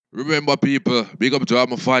Remember, people, big up to all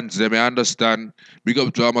my fans, they may understand. Big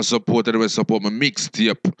up to all my supporters, they may support my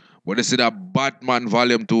mixtape. When they see that Batman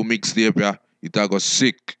Volume 2 mixtape, yeah, it a go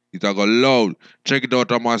sick, it a go loud. Check it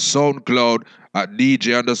out on my SoundCloud at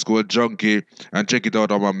DJ underscore Djjunky, and check it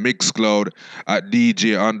out on my Mixcloud at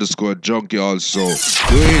DJ underscore Djjunky also.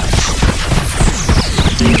 Do it!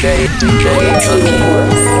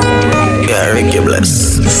 Yeah, Ricky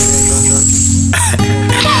Bless.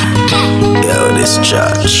 Yo, this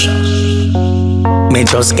church. Me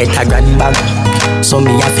just get a grand bag, so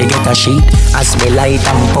me have to get a sheet. As me light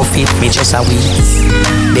and puff it, me just a weed.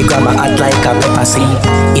 The grandma act like a pepper seed.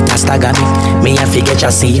 It a stagger me have to get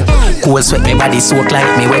a seed. Cool sweat, me body soak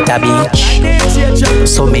like me wet a beach.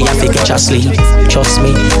 So me have to get a sleep. Trust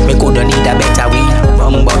me, me coulda need a better weed.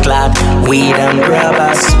 Bumbo clad, weed and grab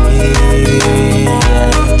a sweet.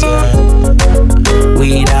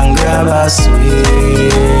 Weed and grab a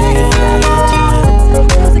sweet.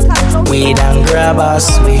 Weed and grab a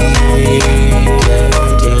sweet.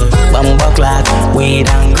 Bumbo clad, weed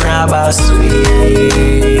and grab a sweet.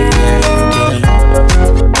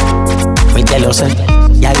 Me tell you, son,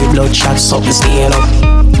 yeah, the bloodshot something staying up.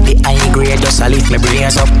 The high grade just a lift me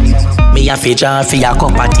brains up. Me a fi draw fi a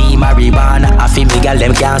cup of tea, marijuana. A fi me gal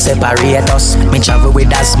them can't separate us. Me travel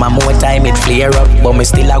with asthma more time it flare up, but me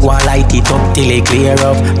still a go and light it up till it clear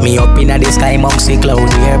up. Me up inna the sky, moxie cloud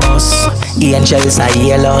near bus. Angels are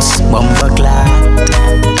yellows, bumper clad.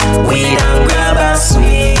 We don't grab a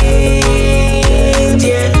sweet,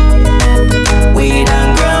 yeah. We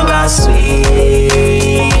don't grab a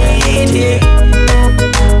sweet, yeah.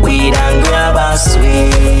 We don't grab a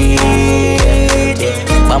sweet,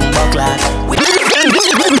 yeah. Bumper clad.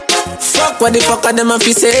 Fuck what the fuck are them a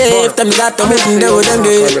fi say? If them got to make them do them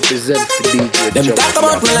day. Them talk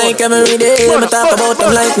about me like every day. Me talk about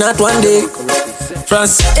them like not one day.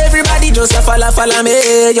 France, everybody just a follow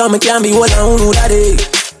me. Yo, me can't be one on who that day.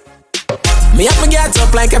 Me have me get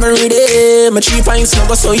up like every day. My 3 pints no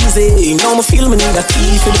go so easy. Now me feel me need a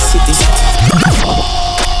key for the city.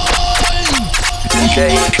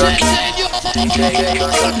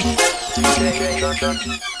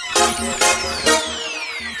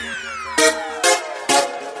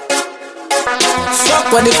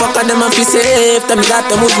 Fuck what the fuck are them a fi say? If them got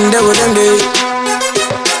them wouldn't do them day.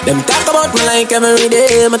 Them talk about me like every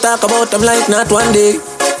day. Me talk about them like not one day.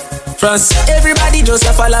 France, everybody just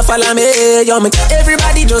a follow me. Yo, me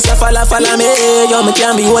everybody just a follow me. Yo, me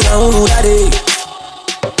can't be one on who that day.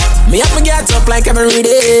 Me have me get up like every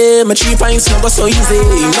day. My 3 pints no go so easy.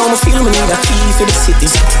 Now me feel me need a key for the city.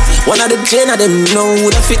 One of the gen of them know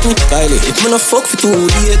would have fit me. Kylie, if me no fuck for 2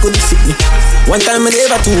 days, could sit me. One time me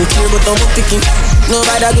never too clear, but I'm picking.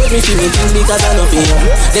 Nobody got me feeling things because I know feel.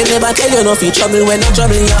 They never tell you nothing trouble when I'm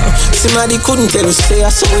troubling you. Somebody couldn't tell you stay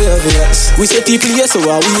so obvious. We say people here so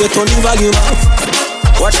we turn the volume up.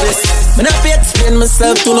 Watch this. Me not fi explain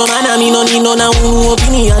myself to no man. I mean no need no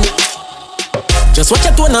opinion. Just watch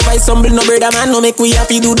your tone and buy some bill, no brother man. No make we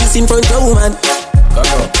happy do this in front of woman.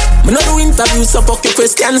 Me no do interviews, so fuck your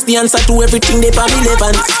questions. The answer to everything they for me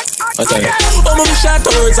relevant. Okay. Oh, my short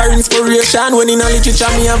words are inspiration. When in a literature,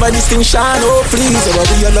 me have a distinction. Oh, please, I'm a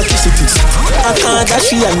real lucky cities. I can't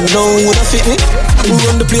dash you and know who don't fit me. Who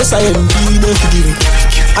run the place I am, be no forgive me.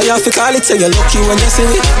 I have to call it, say you're lucky when you see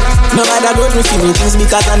me. Nobody don't me feel me things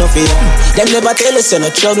because I know fear. Them never tell us you're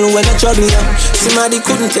not trouble when you're troubling them. Somebody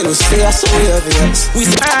couldn't tell us, stay so obvious. We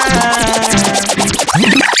say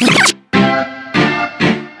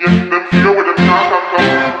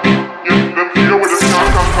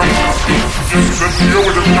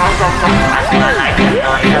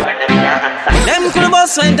them could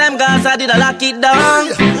boss when time guys I did a lock it down.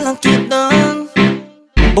 Lock it down.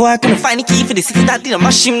 Boy, I couldn't find the key for the city that did a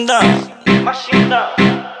mash him down.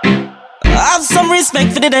 Have some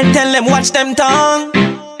respect for the then tell them watch them tongue.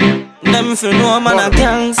 Them feel no man a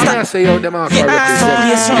gangster. I'm gonna say yo them are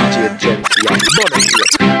represent Djjunky.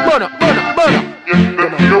 Burn up. Them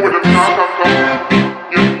feel with them can't come.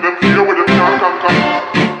 Them feel with them can't come.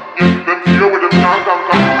 Them feel with them can't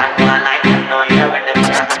come.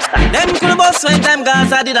 Them could boss when time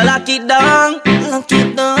guys I did a lock it down. Lock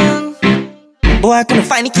it down. Boy, I couldn't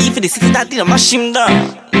find the key for the city that did a mash him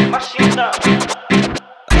down.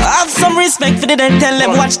 Have some respect for the then tell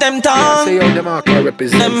them watch them tongue. Say yo them are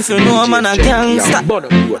represent. Them feel no man a gangster.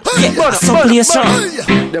 Yeah, so play strong.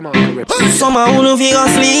 Them are represent. Some a who no fi go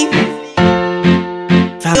sleep.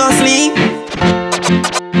 Go sleep.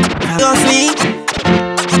 Go sleep.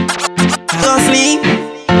 Go sleep.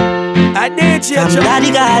 I did you From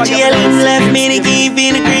daddy got jail, him left me to keep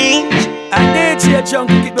in the green. I did you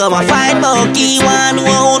Djjunky. Come and find monkey, one who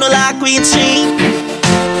own a lock Queen Street.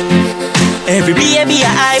 Every baby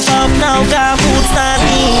I hype up now, got food start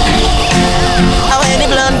me. I wear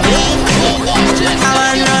the blood clean. I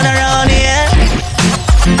want run around here.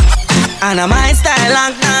 And I might style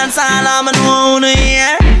like dance all I'm known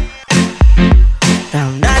here.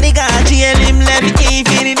 Now daddy got jail, him left the key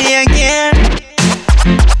for the day again.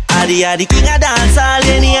 I the king of dance all,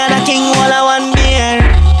 any other king all I want beer.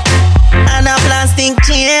 And a plastic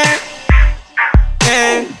chair.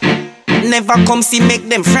 Never come see make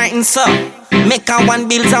them frightened so. Make a one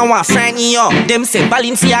bills and one frighten you. Them say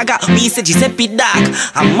Balenciaga, we say Giuseppe Dog.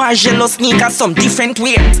 And Margello sneakers, some different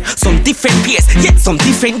wears, some different pairs, yet some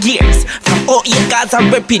different gears. From all your guys are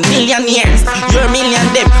repping millionaires. You're a million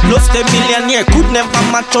them, plus the millionaire could never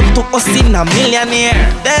match up to us in a millionaire.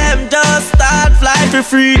 Them just start fly for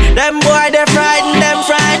free. Them boy they frighten, them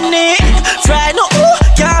frightening. Frighten, oh,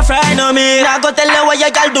 can't frighten me. I go tell you what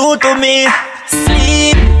you girl do to me.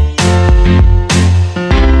 Sleep.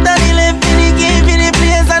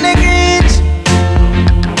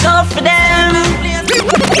 For them,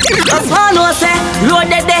 just one who say road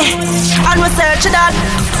dead day, and we search that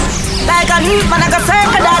like a leaf man I go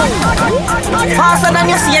circle that faster than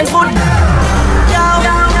you see in food. Yo,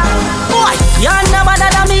 boy, you and no better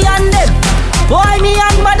than me and them. Boy, me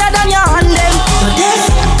and better than you and them.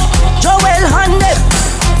 Joel and them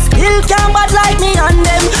still can't bad like me and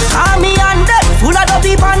them. And me and them full of the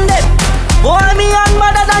people and them. Boy, me and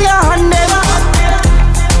better than you and them.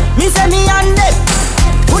 Me say me and them.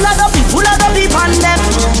 Full of the people on them.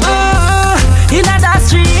 In that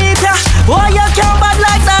street, yeah. Boy, you can't bad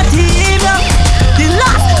like that team, yeah. The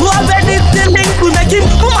last who already the link will make him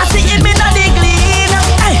who must see him in the clean.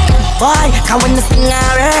 Hey, boy, come when the singer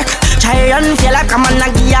work. Try and feel like I'm on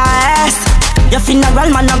a gas. Your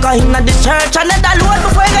funeral man, I go in the church. And let the Lord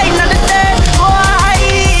before you go in the dirt. Boy,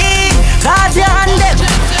 God's your hand them.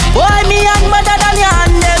 Boy, me and better than your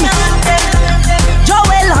hand them.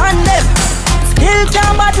 Joel hand them. Still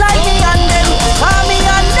can't bad like me and them. Call me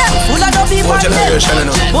and them. Full of the people and them.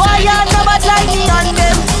 Boy, you no bad like me and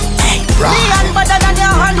them. Me and better than your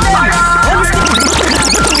hand them.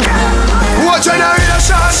 What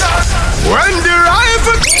generation? When the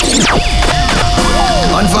rifle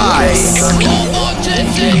on vice.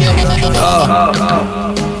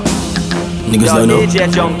 Niggas don't know.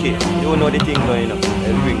 Djjunky, you know the thing going on.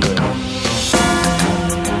 Everything going on.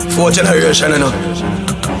 Fourth generation, you know.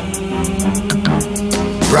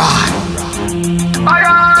 Right.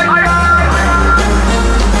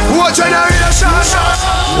 What generation?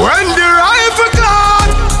 When the rifle clad,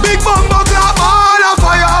 big bumper clap all a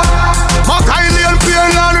fire. Macaulay and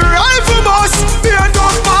Pearland rifle bus, be a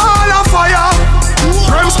dog ball of fire.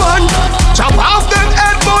 Brimstone, chop off them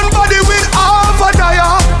head bone body with half a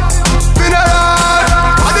tire.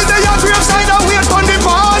 Funeral, body they a grave side and wait on the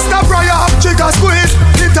pastor prayer. Chica squeeze,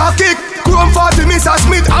 hit a kick. Chrome 40 Mr.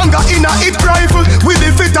 Smith, anger in a hit rifle. With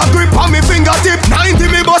the fit a grip on me fingertip. 90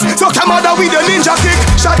 me bus, so come out with a ninja kick.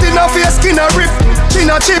 Shot in a face, skin a rip, chin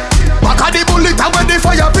a chip. Back of the bullet and when the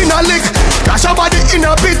fire pin a lick. Dash a body in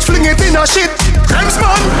a pit, fling it in a shit.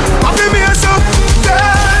 Crimsman, happy me up.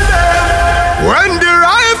 When the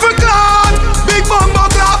rifle clad, big bumper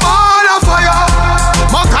clap all a fire.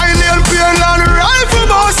 Macaulay and Pearland rifle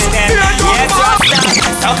bus.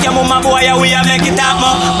 Talk your mama boy, we a make it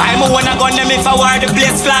happen. Buy me one a gun, them if I war the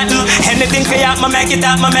place flatten. Anything for ya, make it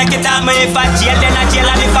happen, make it happen. If I jail, then I jail,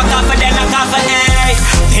 and if I cough, then I cough. Hey,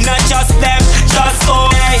 me not just them, just oh.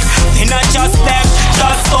 Hey, me not just them,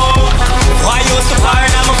 just oh. Why used to fire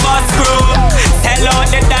and I'm a first crew? Tell out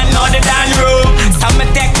the Dan room. Some me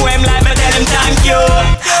take him like me tell him thank you.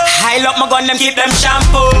 High up my gun, them keep them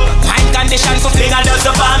shampoo. Mind condition for fling and does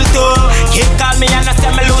the bomb too. Kid call me and I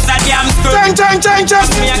say me lose a damn screw. Change.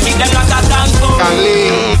 Me a keep them like a kangaroo.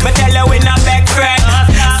 Me tell you we not beg friend.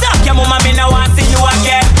 Suck your mama, me no want see you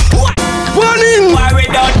again. Warning. War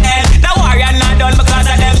without end. The warrior not done because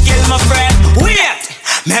of them kill my friend. Wait,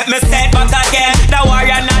 make me say it back again. The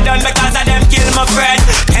warrior not done because of them kill my friend.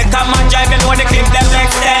 Take a man driving when they clip them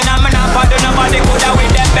extend. I'm not bother nobody good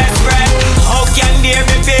with them best friend. How can there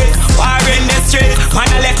be peace? War in the street. Man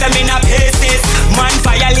I left them in a pieces. Man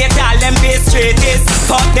violate all them base treaties.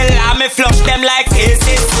 Fuck the law, me flush them like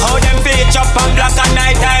aces. How them bitch up on black at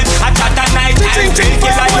night time. I chat at night time.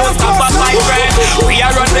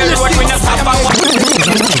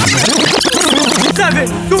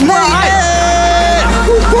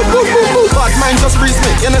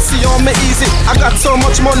 got so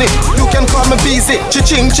much money, you can call me busy.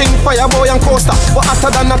 Ching ching, fireboy and coaster, but hotter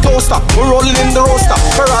than a toaster. We rolling in the roaster,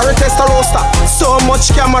 Ferrari tester roaster. So much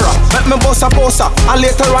camera, make me bust a poster. And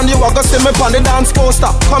later on you are gonna see me on the dance poster.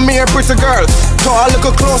 Come here, pretty girl, draw a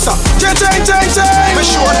little closer. Ching ching ching ching. Me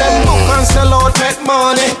show them book and sell out, make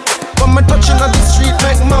money. When me touching on the street,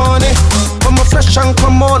 make money. When me fresh and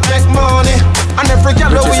come out, make money. And every girl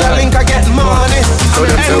that we a link, I get money. So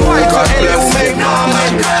them say who God bless.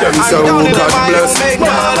 Them say who God bless.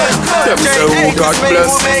 Them say who God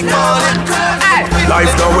bless.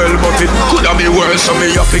 Life not well, but it could have been worse. So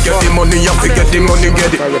me have to get the money,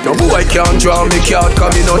 get it. No boy can't draw me card,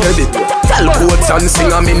 cause me no debit. Tell quotes and sing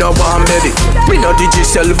and me no want medic. Me no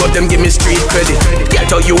Djjunky, but them give me street credit. Get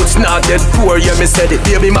a youth's not dead poor, yeah me said it.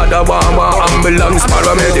 Baby mother want ambulance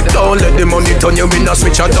paramedic. Don't let the money turn you in a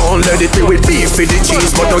switch, I don't let it. Me with beef for the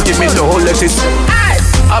cheese, but don't give me no lettuce.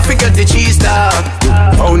 I forget the cheese dog.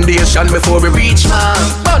 Foundation before we reach man.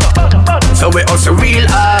 So we also real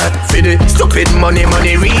hard. For the stupid money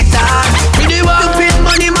retard. For the stupid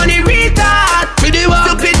money retard. For the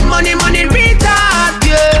stupid money retard.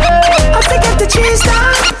 Yeah. I forget the cheese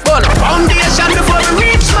dog. Foundation before we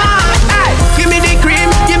reach man. Hey, give me the cream,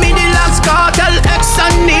 give me the last cartel. X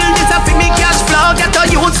and Neil, this a for me cash flow. Get a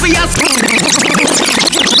youth for your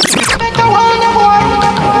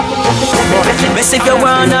Best if you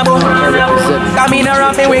wanna bo, come in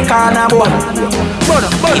around me we canna bo.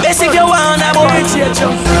 Best if you wanna bo,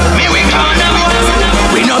 me we canna bo.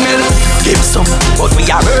 We no milk, give some, but we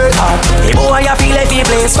are work hard. The boy you feel if he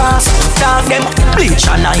plays fast, dog them bleach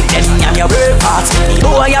and night then and you work hard. The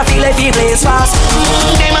boy you feel if he plays fast,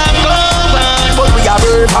 them a go bad, but we are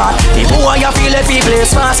work hard. The boy you feel if he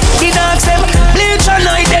plays fast, the dogs them bleach and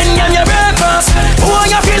night then and you work fast. Boy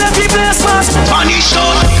you feel if he plays fast, money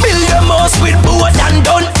show, build your house with boat and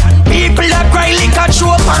done. People that cry like a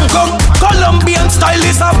trope and gum. Colombian style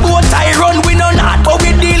is a boat I run. We no not, but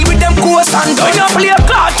we deal with them coast and done. When you play a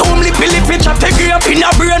cartoon, lip chat a grape in a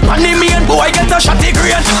brain. Pan the main boy get a shot a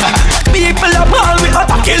grain. People a ball with a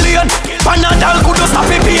tackle. Panadol could just stop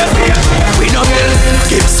it pain. We no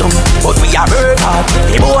give some, but we a work hard.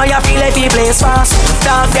 The boy you feel like he plays fast.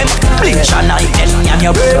 Dog them bleach and night then and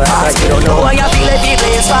you work hard. The boy you feel like he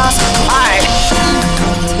plays fast. Aye.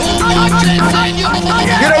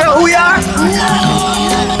 You don't know who you are?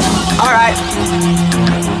 Alright.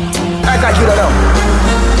 I got you don't know.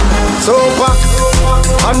 Super.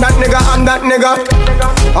 I'm that nigga.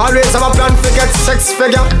 Always have a plan to get sex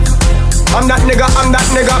figure. I'm that nigga.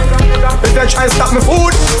 If you try to stop me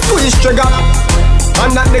food, squeeze trigger.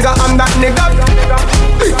 I'm that nigga.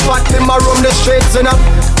 Big fat in my room, the streets enough.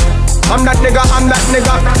 I'm that nigga.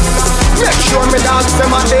 Make sure me dogs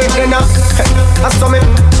them a day enough. I saw me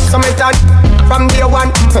done from day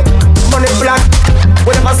one. Money plan,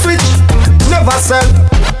 we never switch, never sell.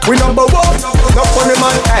 We number one, no funny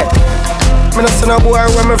man. Hey, me no see no boy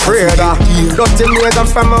when me afraid of. Dirty nigga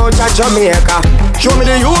from out of Jamaica. Show me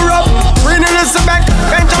the Europe, Queen Elizabeth,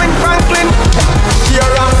 Benjamin Franklin.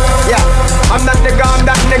 Yeah, I'm that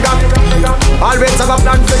nigga. Always have a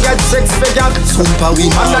plan to get six figures.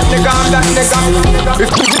 I'm that nigga.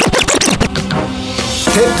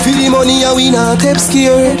 Take for the money and we not take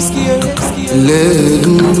scared.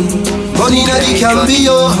 Money na the can be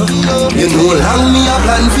yo. You know long me a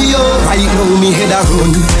plan for you. Right now me head a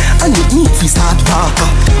run, and it need to start walk.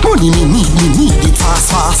 Money me need it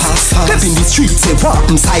fast. Step in the street say walk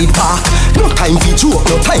inside park. No time for joke,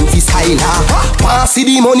 no time for skylark. Pass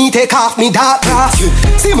the money take off me dark glass.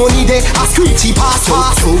 See money there a screechy pass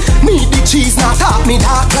fast. Need the cheese not top me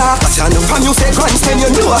dark glass. Stand up and you say grandstand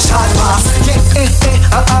you know a shot pass.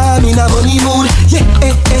 Yeah, me na money mood. Yeah,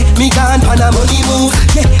 me gone pan a money move.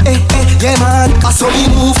 Yeah man, I saw me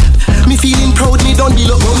move. Me feeling proud, me done the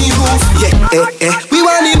look money move. Yeah, we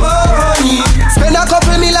want the money. Spend a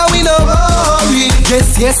couple million, we no worry.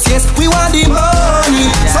 Yes, we want the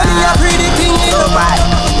money. So me a pretty thing. So bad,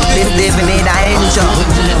 this living in a engine.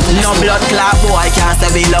 No blood clot boy can't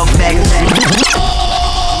say we love meg.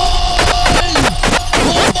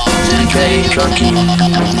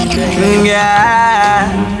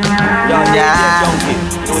 Yeah.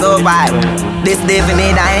 So bad, this living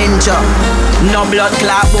in a engine. No blood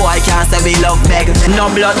clot boy can't say we love meg.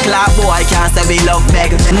 No blood clot boy can't say we love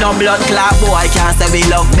meg. No blood clot boy can't say we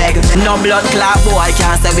love meg. No blood clot boy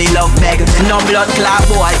can't say we love meg. No blood clot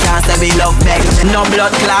boy can't say we love meg. No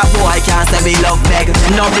blood clot boy can't say we love meg.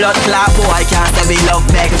 No blood clot boy can't say we love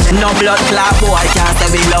meg. No blood clot boy can't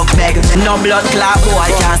say we love meg. No blood clot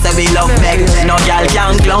boy can't say we love meg. No girl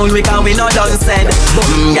can clown we can we no done said.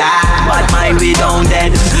 Yeah, bad mind we don't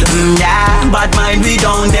dead. Yeah, bad mind we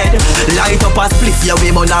down dead. Light up a spliff, yeah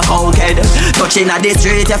we burn a cokehead. Touching at the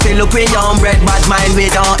street, you feel look we down bread. Bad mind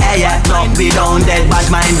we down air, no we down dead.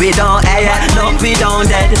 Bad mind we down air, no we down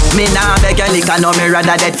dead. Me nah beg a liquor, no me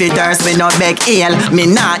rather dead fi thirst. Me not beg ale, me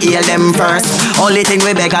nah ale them first. Only thing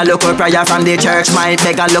we beg a look up prayer from the church. Might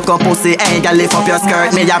beg a look up pussy, ain't a lift up your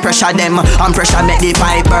skirt. Me a pressure them, and pressure make the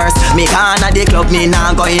pipe burst. Me gone at the club, me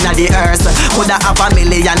nah go in at the earth. Coulda have $1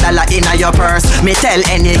 million in a your purse. Me tell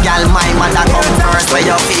any gal my mother come first. Where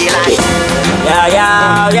you feel like? Yeah,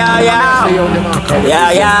 yeah, yeah, yeah.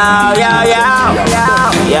 Yeah, yeah, yeah, yeah.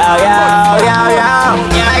 Yeah, yeah, yeah, yeah.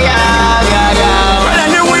 Yeah, yeah, yeah, yeah. Well,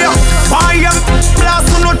 anyway, fire. Blast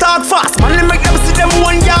who no talk fast. Man, they make them see them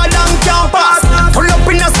 1 yard and can't pass. Pull up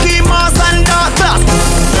in a ski mask and dark glass.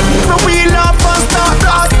 So we love and start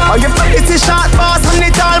blast. Are you ready to shot pass and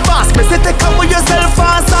it all pass? Me say take up with yourself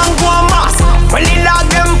fast and go and mass. When the log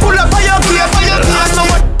them pull up for your gear, so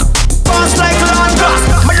what fast like land grass.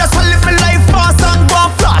 Me just want live my life fast and go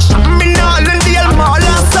and flash. Me not in the mall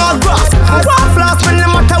and saw grass. Go and flash when no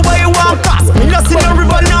matter where you want cast. Me just in the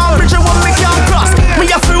river now, bridge what me can't cross. Me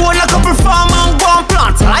have to run a couple farm and go and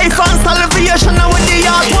plant. Life and salvation now with the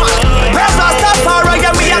yard one. Press a stop for a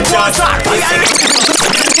year, me a go and start.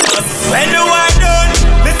 When the war done,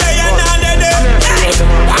 me say you're not dead.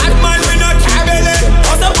 Bad man we no carry it.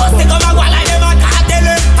 Cause the bus they come and go like them a cartel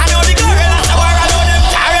it. I know the girl and the war I know them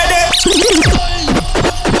carry it.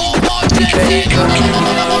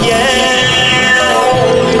 Yeah,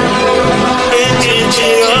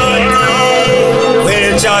 Djjunky.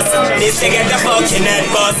 We'll just need to get the fucking head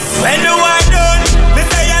bust. When the war done, me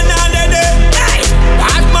say you're not dead.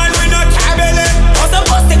 Bad man we no carry it. Cause the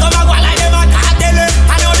bus they come and go like them a cartel it.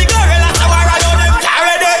 I know the girl and the war I know them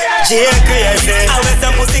carry it. She crazy. I wear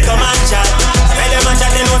some pussy come and chat. When them a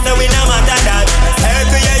chat they know say we no matter that.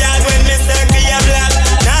 Circle your yard when me circle your block.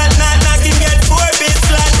 Knock him get 4 bits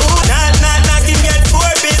flat. Knock him get 4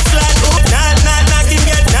 bits flat. Knock him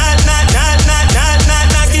get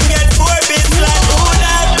 4 bits flat.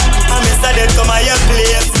 I'm Mr. Dead come at your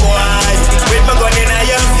place, boy. With my gun in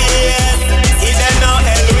your face. See them now,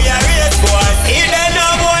 hell we a race, boy. See them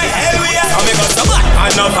now, boy, hell we a. Come me go so bad.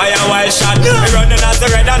 And no fire wild shot. Me running as the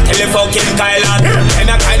red and tell the fucking Kylan. Them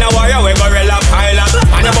a kind of warrior we gorilla pilot.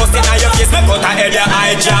 And you bust in your face, me cut a head your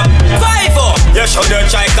eye job. 5-4, you should don't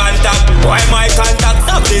try contact. Why my contact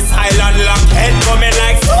stop this island lock? Head coming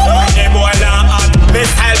like so. The boy now hot. Me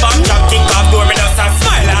style bomb drop, kick off door, me just a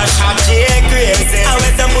smile and shop. She ain't crazy. I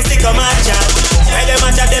wear some pussy come and chat. When them a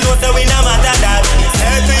chat, they know so we no matter that.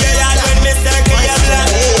 Circle your yard when me circle your block.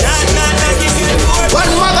 Knock if you do.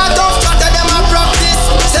 One maga tough chatter them a practice.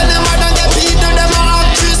 Say them a don't get beat, them a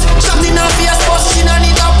actress. Shot in a face, bust she no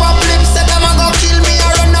need a pop lip. Say them a go kill me, I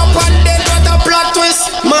run up and dead, what a plot twist.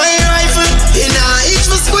 My rifle in a itch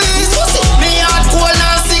for squeeze. Me hard cold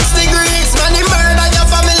now 6 degrees. Man, he murder your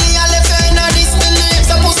family and left you in a disbelief.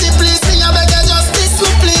 So pussy please, me a beg your justice to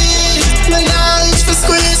please. Me nah itch for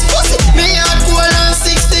squeeze. Pussy, me hard cold now 6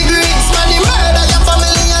 degrees. Man, he murder your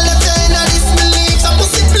family and left you in a disbelief. So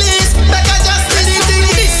pussy please, beg your justice to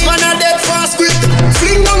please. Man a dead fast quick.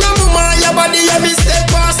 Fling down your mama, your body, your mistake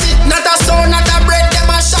pass it. Not a sound, not a bread, them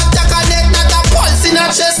a shot, ya connect. Not a pulse in a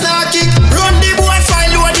chest, not kick. Run the boy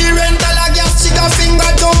file, load the rental a gas. Chick a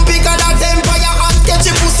finger jumpy, cause that empire hot. Catch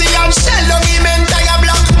your pussy and shell down him entire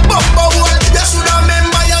block. Bumper hole, you shoulda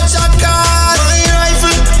remember your chat card. My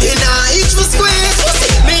rifle in a itch for squeeze.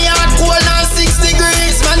 Me hard cold now 6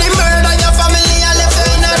 degrees. Man, he murder your family and left you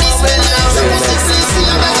in a disbelief. So pussy please, me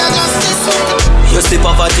a beg your justice. You see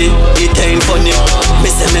poverty, it ain't funny. Me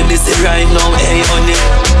say me busy right now, hey honey.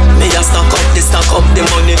 Me a stack up the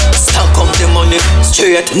money. Stack up the money.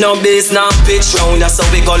 Straight, no base, no pitch round. That's how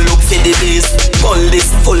we go look for the bees. Call this,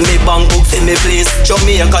 full me bank book for me please.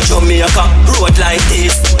 Jamaica, road like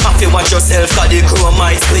this. Have to watch yourself, cause the crew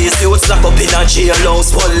might please. You stack up in a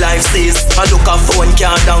jailhouse, full life sees. I look a phone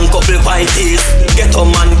card and couple pinties. Get a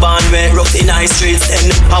man born where rough in high streets. Then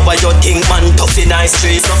how you think man tough in high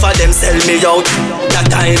streets? Some of them sell me out, that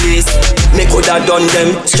I lease. Me coulda done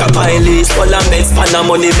them, strap I lease. All a meds, pan a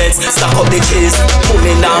money meds. Stack up the cheese.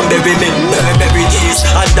 Women down bury me, Burberry keys.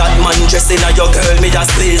 And that man dressing a your girl, me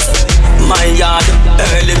just please. My yard,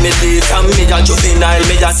 early me leave. From me a juvenile,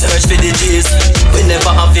 me a search for the G's. We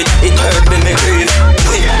never have it, it hurt me, me grieve.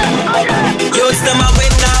 Youths them a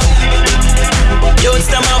win now. Youths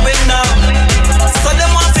them a win now. So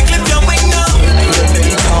them want to clip your wing now.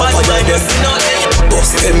 But I just know it.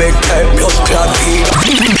 Bust them make time, blood clot feed.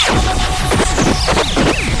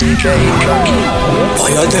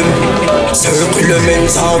 Fire them, circle the men,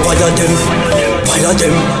 fire them. Fire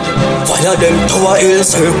them, Tower Hill,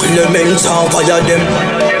 circle them in town, fire them,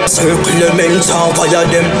 circle them in town, fire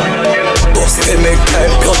them. Bust them make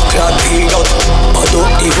time, blood clot peanut, add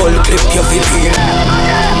up the whole clip you feel feel.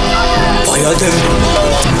 Fire them,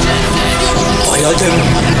 fire them,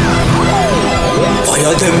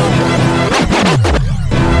 fire them,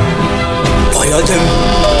 fire them,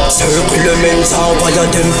 circle them in town, fire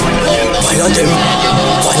them, fire them,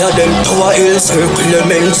 fire them, Tower Hill, circle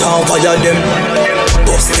them in town, fire them.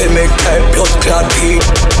 Bust them make time, blood clot pee.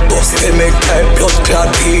 Bust them make time, blood clot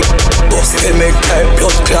pee. Bust them make time,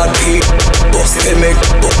 blood clot pee. Bust them make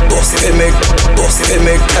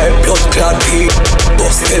time, blood clot pee.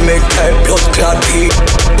 Bust them make time, blood clot pee.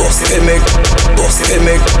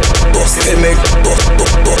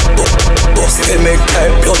 Bust them make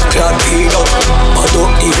time, blood clot pee. Add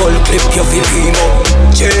up the whole clip you feel him up.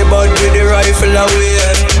 J-Bud with the rifle away.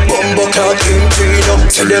 Bumbo clot him clean up.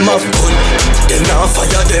 Tell them have gun, them now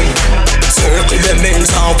fire them. Circle them in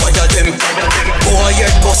town, fire them. Boy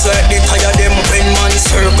yet bust like the tire them. When man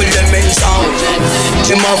circle them in town,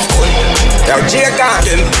 them have gun. They're J-Can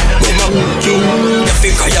them. Them a king, you fi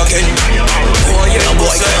cry again. Boy yet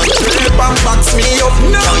bust like flip and box me up.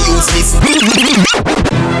 Can't use this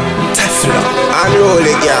Teflon and roll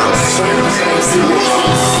it down.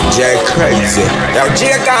 J crazy. They're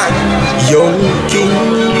J-Can. Young king.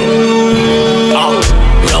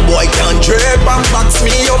 No boy can't drape and box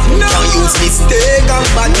me up. Can't use mistake and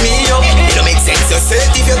bad me up. It don't make sense, you say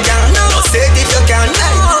it if you can. No say it if you can.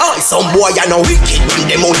 Oh, some boy are no wicked man.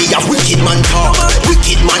 Them only have wicked man talk.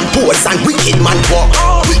 Wicked man pose and wicked man walk.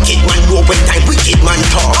 Wicked man know when time wicked man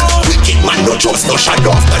talk. Wicked man no trust, no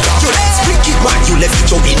shadow of the dark. You left wicked man, you left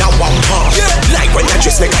it up in a one part. Like when you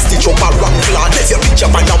just make a stitch up a rock cloud. Left your picture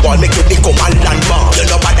on the wall, make you become a landmark. You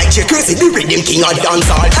know bad like you crazy, the rhythm king of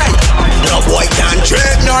dancehall. No boy can't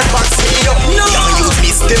drape nor box me up. Can't use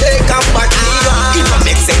mistake and back me up. It don't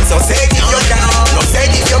make sense, so say it if you can. No say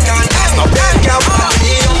it if you can. No boy can't back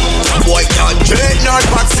me up. No boy can't drape nor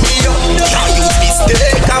box me up. Can't use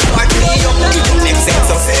mistake and back me up. It don't make sense,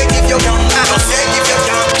 so say it if you can. No say it if you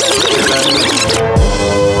can.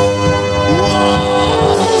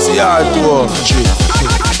 See how it works.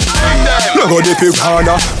 Look at the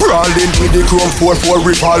piranha, brawling with the chrome 4-4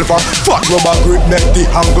 revolver. Fat rubber grip make the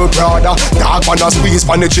angle broader. Dark man a squeeze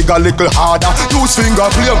pan the trigger little harder. Use finger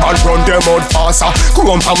play and run them out faster.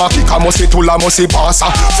 Chrome hammer kicker must see tula must see passa.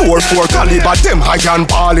 4-4 caliber them high and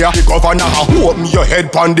ball ya. The governor a open your head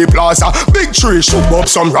pan the plaza. Big tree shoot up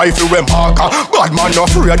some rifle with marker. Bad man no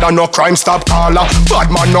afraid and no crime stop caller. Bad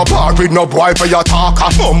man no bar with no boy for your talker.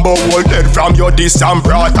 Mumbo hold dead from your distant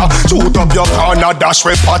brother. Shoot up your corner dash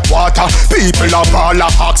with hot water. People a ball a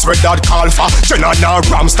hawks with that call for. Jenna na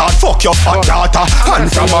ram start fuck your fat daughter. And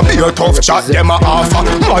from a beer tough chat them a offer.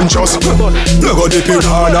 Man just look at the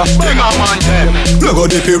piranha. Look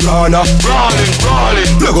at the piranha.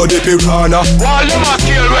 Look at the piranha.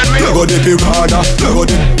 Look at the piranha.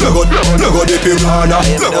 Look at the piranha.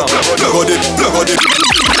 Look at the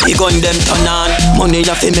The gun them turn on. Money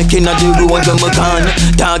ya fi making a the road when we gone.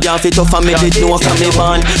 Dog ya fi tough and me did know from me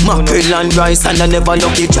born. Mackerel and rice and I never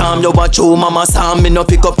lucky charm. You watch you mama Sam, me no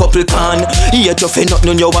pick up couple can. Here you fi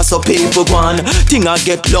nothing you was so people gone. Thing I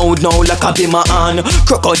get loud now like a be my hand.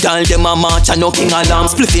 Crocodile them a march and no king alarm.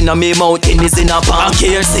 Spliff in a me mouth in is in a palm.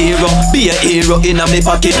 Here zero, be a hero in a me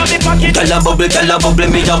pocket. Gyal a bubble,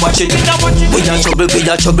 me a watch it. We a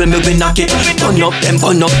trouble, me we knock it. Burn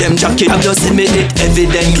up them jacket. Have you see me it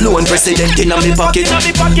evident? Clone president in a me pocket.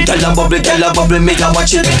 Gyal a bubble, me a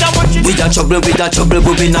watch it. We a trouble, we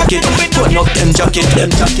be knock it. Turn up them jacket.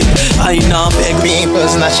 I now beg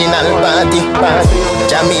People's National Party.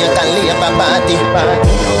 Jamaican Labour Party.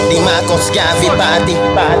 The Marcus Garvey Party.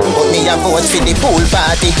 But me a vote for the pool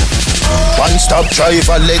party. One stop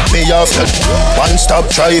driver, let me off. One stop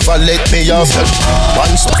driver, let me off.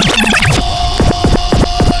 One stop.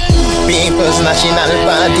 People's National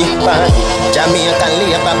Party. Jamaican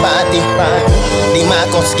Labour Party. The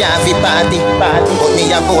Marcus Garvey Party. But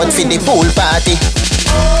me a vote for the pool party.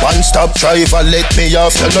 One stop driver, let me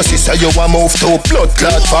off. Tell us sister you a move to blood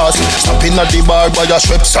clot fast. Stopping at the bar by a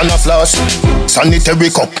Schweppes and a floss. Sanitary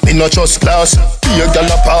cup, me no just glass. Be a gal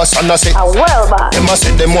a pass and I say them a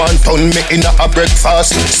say them want turn me in a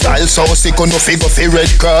breakfast. Style so sick on no figure fi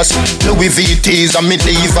Red Cross. Louis VT's and me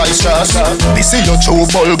Levi's strass. Me see you through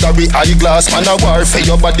Bulgari eyeglass. Man a war for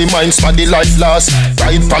your body minds for the life loss.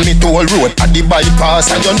 Ride from me toll road at the bypass.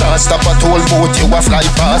 And you not stop a toll boat you a fly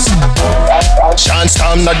past. Chance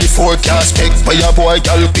time inna the forecast. Take by a boy,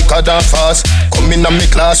 girl quicker than fast. Come inna me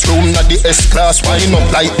classroom, na the S-class. Wind up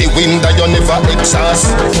like the wind that you never exhaust.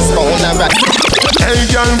 Hey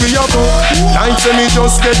girl, we a go. Like say me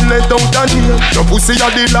just get let out of jail. Your pussy a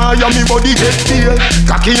the liar, me body get tail.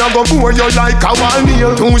 Cocky a go bore you like a wall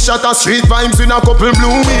nail. 2 shot of street vibes with a couple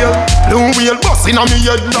blue wheel. Blue wheel bust inna me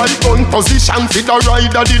head like gun position. Fit a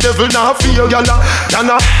rider, the devil not feel. Gyal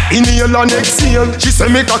inhale and exhale. She say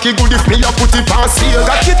me cocky good if me a put it past here.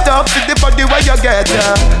 Cock it up with the body where you get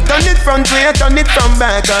her. Turn it from way, turn it from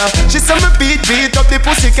back. She say me beat up the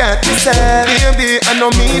pussy cat. She say, baby, I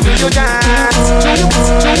know me do you dance.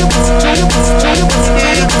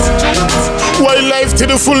 Wildlife to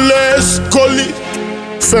the fullest, gully.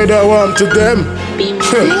 Said I want to them.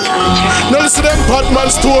 Now listen them Batman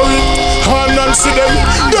story. And see them.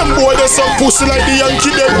 Them boy they some pussy like the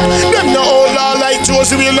Yankee them. Them not all are like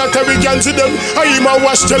Josie will not arrogant to them. I am a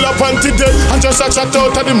wash tell up unto them. And just a chat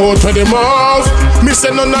out of the mouth for them off. Me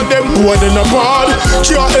say none of them boy they not bad.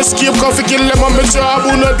 Can't escape coffee kill them on my job.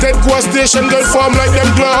 Who not dead go a station they form like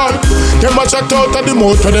them glad. Them a chat out of the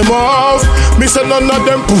mouth for them off. Me say none of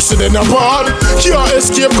them pussy they not bad. Can't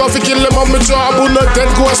escape coffee kill them on my job. Who not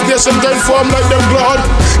dead go a station they form like them glad.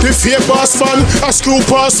 The fear boss man, a screw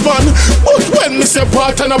pass man. But when me say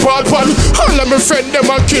part and a bad one, all of my friend them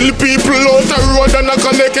a kill people out the road and a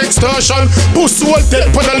connect extortion. Pussy will dead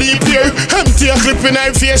on a leap year. Empty a clip in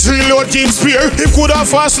him face, reload kid spear. He could have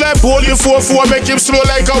fast like bowling 4-4, make him slow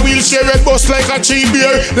like a wheelchair and bust like a cheap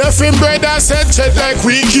beer. Left him bread and said chat like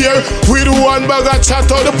weak here. With one bag of chat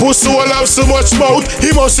out the pussy will have so much mouth.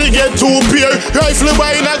 He must get 2 pair. Rifle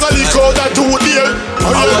by in a gully crowd at 2 deer. I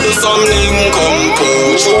want something come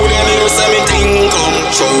true. Show them you say me thing come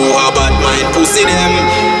true. A bad mind pussy them.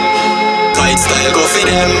 Kite style go for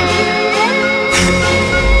them.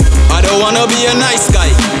 I don't wanna be a nice guy.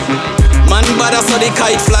 Man bad so the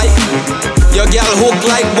kite fly. Your girl hook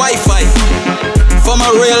like Wi-Fi. From a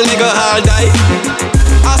real nigga all die.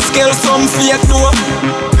 I scale some fake door.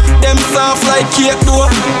 Them soft like cake door.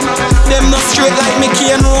 Them not straight like me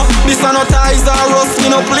cane no. This a no ties or rust, me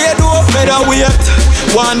no play door. Better wait.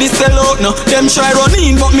 Want this sell out no. Them try run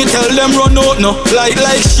in but me tell them run out no. Like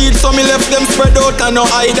sheet so me left them spread out. And no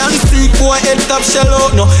hide and seek boy head top shell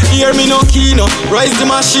out no. Hear me no key no. Rise the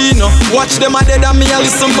machine no. Watch them a dead and me a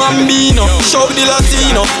listen bambino. Shout the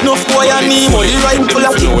Latino. No boy and Nemo. The right full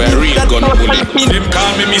of Them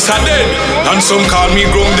call me Mr. Dead and some call me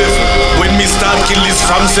grounded. When me start kill is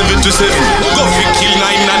from 7 to 7. Go fi kill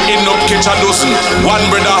 9 and end up catch a dozen.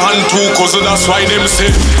 1 brother and 2 cousin, that's why them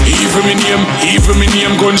say even me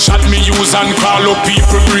name, gunshot me use and call up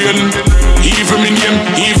people brain. Even me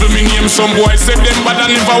name, some boys say them but I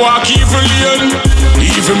never walk evil lane.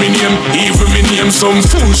 Even me name, some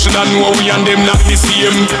fool shoulda know we and them not the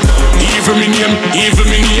same. Even me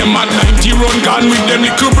name, at 90 run gone with them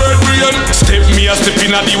little bird brain. Step me a step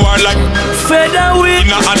in a the war like featherweight.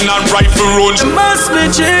 In a hand and rifle round. Must be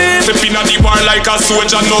cheap. Step in a the war like a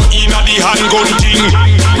soldier, no in a the handgun thing.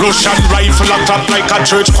 Russian rifle a clap like a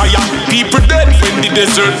church choir. People dead when the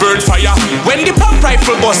desert bird fire. When the pump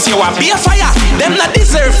rifle bust you a beer fire. Them not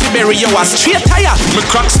deserve to bury you a straight tire. Me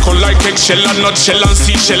crack skull like eggshell and nutshell and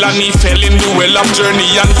seashell. And he fell in the well of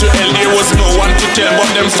journey and to hell. There was no one to tell but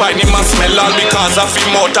them find him and smell all because of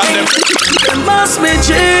him out and them. They must be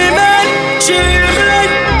dreaming.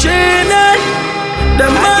 They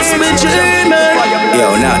must be dreaming.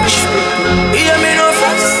 Yo, Natch. Hear me no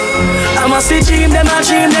first. I must be dream, them a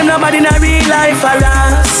dream, them nobody in a real life for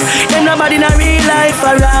us. Them nobody in a real life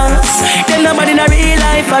for us. Them nobody in a real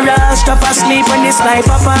life for us. Stop asleep when this life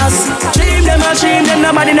of us. Dream, them a dream, them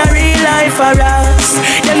nobody in a real life for us.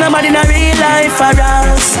 Them nobody in a real life for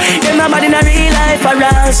us. Them nobody in a real life for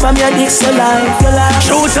us. From your dicks to life, your life.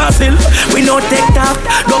 Shoot us still, we no take talk.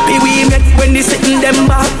 Dopey we make when they sitting them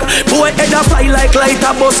back. Boy head a fly like light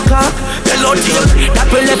a bus car. Tell out you, that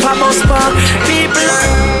will left a bus park. People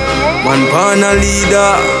one born a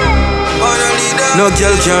leader. No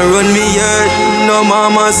girl can run me yet. No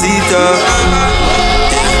mama sita.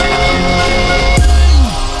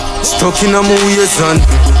 Stuck in a movie son.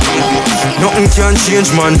 Nothing can change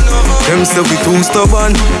man. Them say we too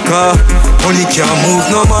stubborn. Car money can't move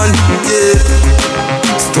no man. Yeah.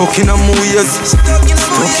 Stuck in a movie.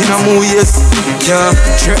 Yeah.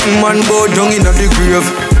 Threaten man go down in the grave.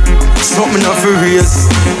 Something not for race.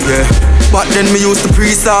 Yeah. But then me used to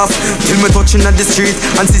priest off till me touching at the street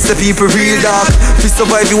and see the people real dark. To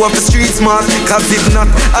survive you have the street smart, cause if not,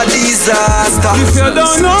 a disaster. If you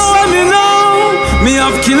don't know what me know, me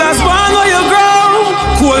have killers born where you grow.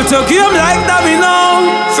 Cool to game like that me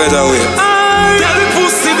know. Featherweight. Tell the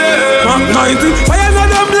pussy there. Mark 90, fire on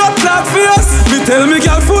the blood clot face. Me tell me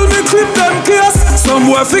girl fool me clip them case. Some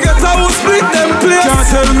boy forget how to split them place. Can't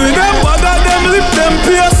tell me them bother them lip them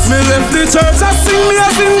pace. Me left the church I sing me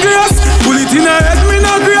as in grace. Pull it in her head me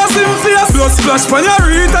no grace in face. Blood splash pan your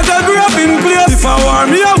reed at a grave in place. If I war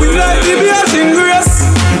me I will like the beers in grace.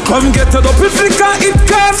 Come get it up if you can't eat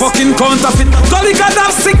cars. Fucking counterfeit. Golly God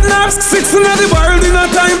have sick nerves. 6 in the world in a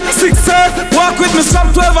time. 6 serve. Walk with me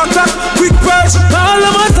stop 12 o'clock. Quick purge. All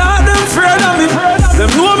of my thought them afraid of me.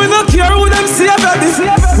 Them know me no care who them see about this.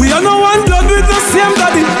 We are no one blood with the same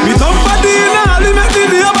daddy. Me dumb body in a alley make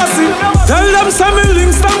the neighbor see. Tell them some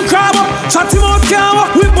links them crab up. Chat him out can't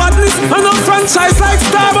walk with badness. And a franchise like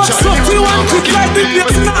Starbucks. So you want quick like the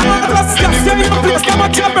place. Nah, let's get in the place. Come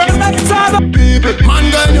on, burn that side up. Man,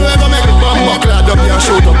 girl, you ever make a bomb clad up and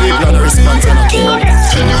shoot up people and a response and a kill.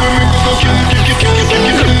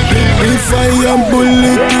 If I am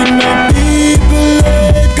bullet in a people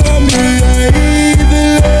head, come here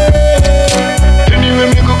evil head. Anyway,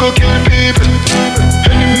 me go kill people.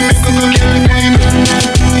 Anyway, me go kill people.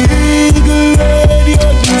 Eagle head, you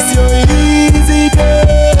this your easy day.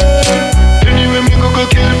 Anyway, me go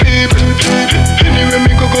kill people. Anyway,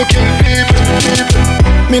 me go kill people.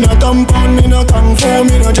 Me no tampon, me no kung fu,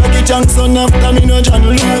 me no Jackie Johnson after me no John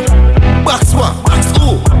Luke. Box what? Box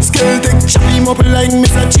who? Scale take, chop him up like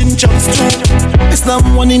Mr. Chin Chop Stew. It's not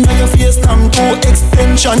one in your face, time two.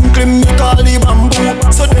 Extension cream, me call the bamboo.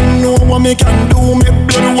 So them know what me can do, me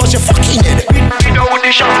blood wash your fucking head. Without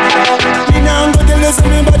the shampoo. Me nah go tell you say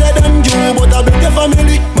me better than you, but I bet your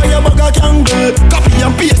family buy a bag of Kangle. Copy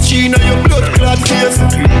and paste, she know your blood clot face,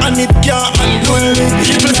 and it can't handle me.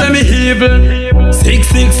 People say me evil.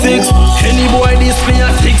 666. Any boy this me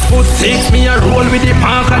a 6'6". Me a roll with the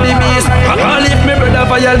park of the beast. All if me brother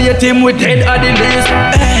violate him with dead at the least.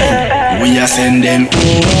 We a send them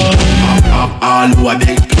all who a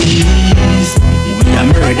beg please. We a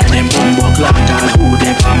murder them bumbo clock and who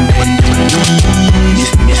they from bend them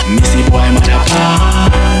knees. Missy boy mother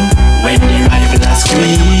pan when the rifle a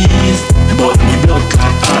squeeze. But me blood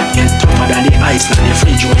clot heart get tougher than the ice like the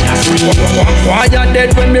fridge when you freeze. Why you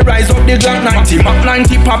dead when me rise up the Glock 90? Mac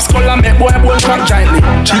 90 pops color make boy bone crack giantly.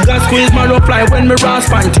 Trigger squeeze man up fly when me ras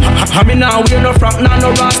pinty. I me now wear no frock now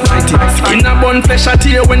no ras 90. Skin a bun flesh a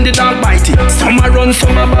tear when the dog bite it. Some a run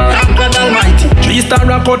some a burn God almighty. 3-star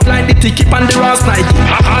rock out like the ticky on the ras Nike.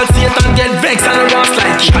 All Satan get vexed and the ras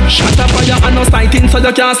like it. Shot a fire and no sighting so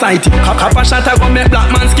you can't sight it. Cop a shot a go make black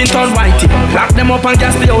man skin turn whitey. Lock them up and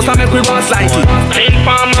gas the house and make we ras like it. Clean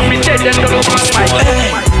farm and we dead them don't go pass fight.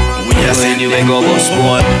 We go anywhere go bust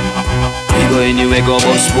boy. We go anywhere go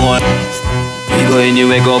bust boy. We go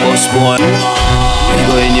anywhere go bust boy. We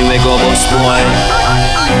go anywhere go bust boy.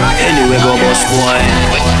 Anywhere go bust boy.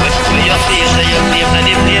 When you face and you claim that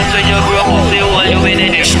the place when you grow up the whole you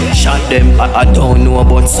in it. Shot them, I don't know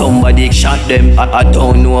about somebody. Shot them, I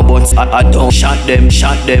don't know about. I don't shot them,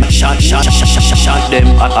 shot them, shot them.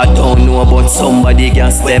 I don't know about somebody.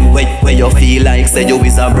 Gas them where you feel like say you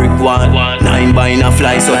is a brick one. 9 by a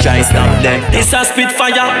fly, so try stop them. It's a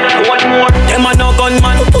spitfire, one more. Them a no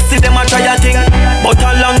gunman, pussy them a try a thing. But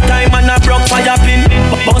a long time and a broke fire pin.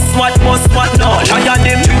 Bust what, no, liar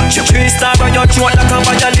them. 3-star on your throat like a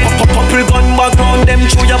violin. Couple gun background them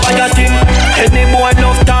through your fire thing. Any boy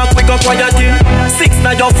enough talk we go quiet in. 6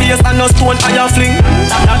 na your face and no stone I a fling.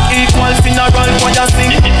 Not equal funeral choir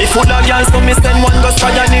sing. Me full of girls so me send one go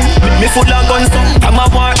fire him. Me full of guns so I'm a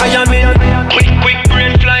war I am in. Quick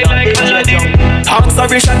brain fly like Aladdin. Hawks a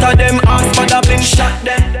shot at them ass for the blink shot.